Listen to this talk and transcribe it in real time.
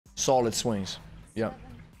Solid swings. Yep.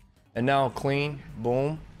 And now clean.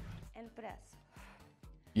 Boom. And press.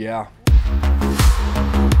 Yeah.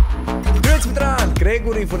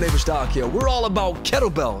 Gregory from Lebe here. We're all about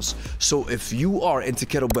kettlebells. So if you are into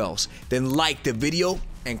kettlebells, then like the video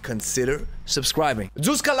and consider subscribing.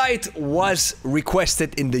 Zuzka Light was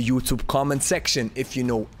requested in the YouTube comment section. If you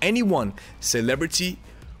know anyone, celebrity,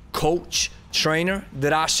 coach, trainer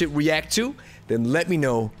that I should react to, then let me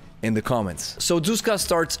know in the comments. So Zuzka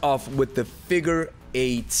starts off with the figure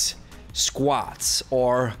 8 squats,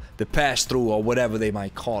 or the pass-through, or whatever they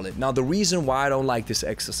might call it. Now, the reason why I don't like this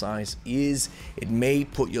exercise is it may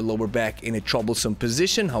put your lower back in a troublesome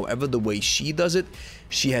position. However, the way she does it,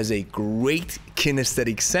 she has a great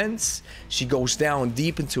kinesthetic sense. She goes down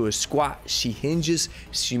deep into a squat, she hinges,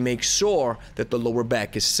 she makes sure that the lower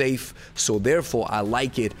back is safe. So therefore, I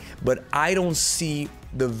like it, but I don't see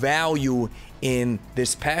the value in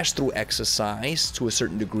this pass-through exercise to a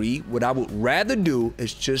certain degree. What I would rather do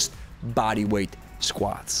is just body weight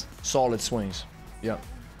squats. Solid swings. Yep.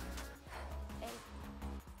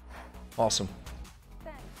 Awesome.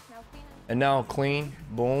 And now clean.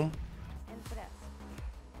 Boom. And press.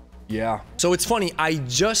 Yeah. So it's funny, I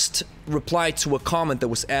just replied to a comment that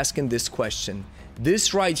was asking this question.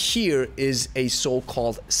 This right here is a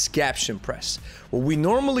so-called scaption press. What we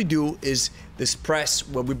normally do is this press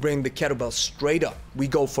where we bring the kettlebell straight up. We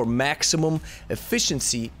go for maximum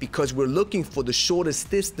efficiency because we're looking for the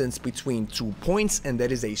shortest distance between 2 points, and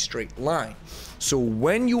that is a straight line. So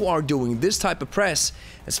when you are doing this type of press,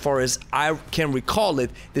 as far as I can recall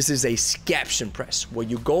it, this is a scaption press, where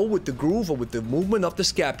you go with the groove or with the movement of the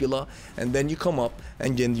scapula, and then you come up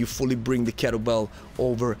and then you fully bring the kettlebell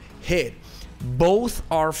overhead. Both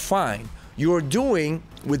are fine. You're doing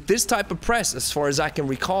with this type of press, as far as I can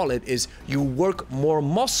recall it, is you work more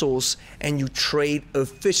muscles and you trade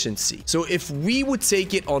efficiency. So if we would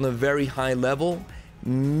take it on a very high level,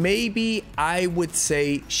 maybe I would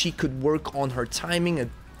say she could work on her timing a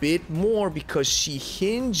bit more, because she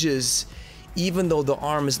hinges even though the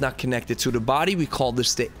arm is not connected to the body. We call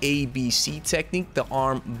this the ABC technique, the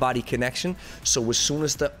arm-body connection. So as soon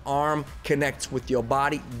as the arm connects with your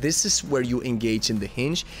body, this is where you engage in the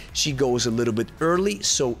hinge. She goes a little bit early,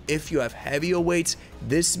 so if you have heavier weights,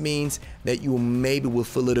 this means that you maybe will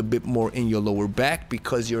feel it a bit more in your lower back,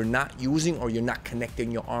 because you're not using, or you're not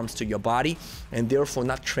connecting your arms to your body, and therefore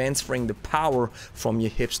not transferring the power from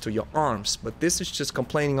your hips to your arms. But this is just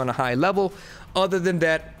complaining on a high level. Other than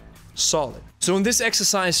that, solid. So in this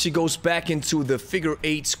exercise, she goes back into the figure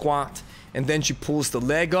 8 squat, and then she pulls the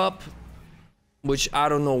leg up, which I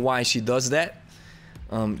don't know why she does that.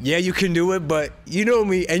 Yeah, you can do it, but you know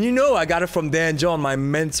me, and you know I got it from Dan John, my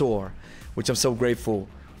mentor, which I'm so grateful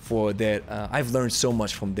for. That I've learned so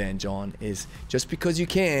much from Dan John. Is just because you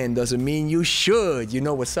can doesn't mean you should. You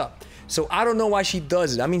know what's up. So I don't know why she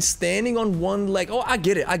does it. I mean, standing on one leg, oh, I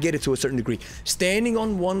get it to a certain degree. Standing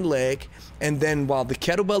on one leg, and then while the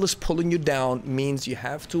kettlebell is pulling you down, means you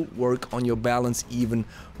have to work on your balance even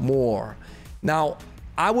more. Now,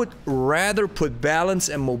 I would rather put balance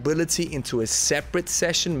and mobility into a separate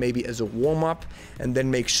session, maybe as a warm-up, and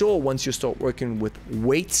then make sure once you start working with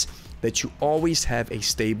weights that you always have a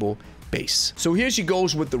stable base. So here she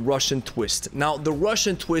goes with the Russian twist. Now, the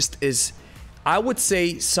Russian twist is, I would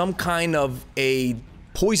say, some kind of a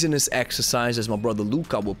poisonous exercise, as my brother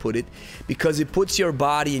Luca will put it, because it puts your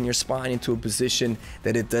body and your spine into a position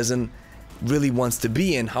that it doesn't really wants to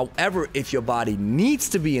be in. However, if your body needs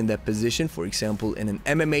to be in that position, for example, in an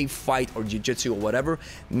MMA fight or jiu-jitsu or whatever,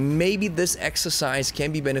 maybe this exercise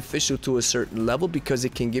can be beneficial to a certain level, because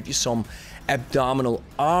it can give you some abdominal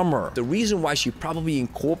armor. The reason why she probably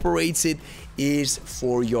incorporates it is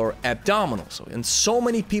for your abdominals. And so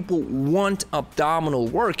many people want abdominal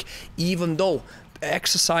work, even though the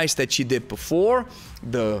exercise that she did before,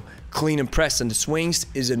 the clean and press and the swings,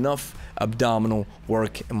 is enough abdominal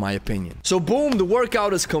work in my opinion. So boom, the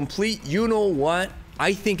workout is complete. You know what?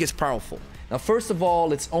 I think it's powerful. Now, first of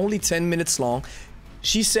all, it's only 10 minutes long.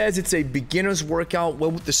 She says it's a beginner's workout.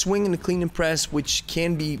 Well, with the swing and the clean and press, which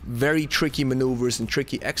can be very tricky maneuvers and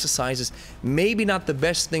tricky exercises, maybe not the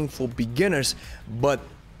best thing for beginners, but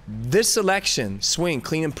this selection, swing,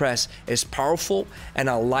 clean and press, is powerful, and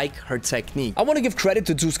I like her technique. I want to give credit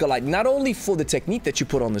to Zuzka Light, not only for the technique that you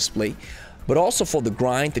put on display, but also for the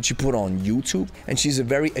grind that you put on YouTube. And she's a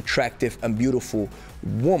very attractive and beautiful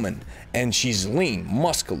woman, and she's lean,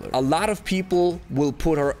 muscular. A lot of people will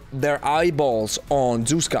put their eyeballs on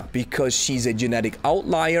Zuzka because she's a genetic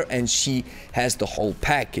outlier and she has the whole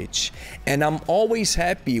package. And I'm always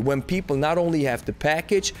happy when people not only have the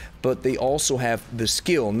package, but they also have the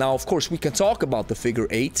skill. Now, of course, we can talk about the figure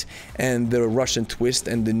 8 and the Russian twist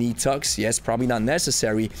and the knee tucks. Yes, probably not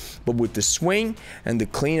necessary, but with the swing and the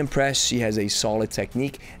clean and press, she has a solid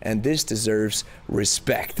technique, and this deserves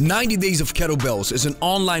respect. 90 Days of Kettlebells is an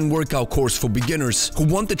online workout course for beginners who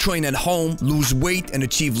want to train at home, lose weight, and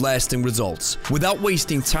achieve lasting results without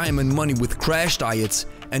wasting time and money with crash diets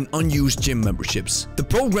and unused gym memberships. The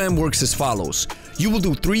program works as follows. You will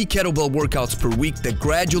do 3 kettlebell workouts per week that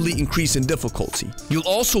gradually increase in difficulty. You'll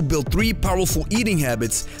also build 3 powerful eating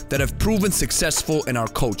habits that have proven successful in our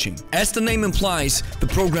coaching. As the name implies, the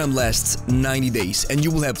program lasts 90 days and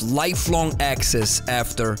you will have lifelong access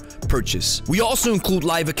after purchase. We also include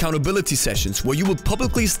live accountability sessions where you will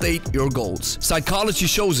publicly state your goals. Psychology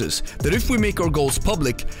shows us that if we make our goals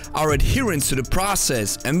public, our adherence to the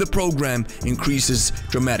process and the program increases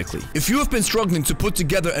dramatically. If you have been struggling to put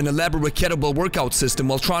together an elaborate kettlebell workout system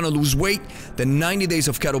while trying to lose weight, then 90 Days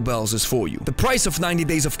of Kettlebells is for you. The price of 90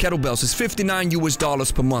 Days of Kettlebells is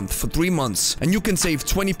 $59 per month for 3 months, and you can save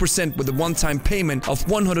 20% with a one-time payment of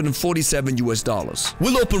 $147.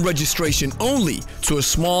 We'll open registration only to a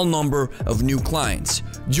small number of new clients.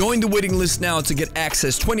 Join the waiting list now to get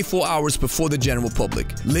access 24 hours before the general public.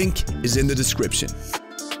 Link is in the description.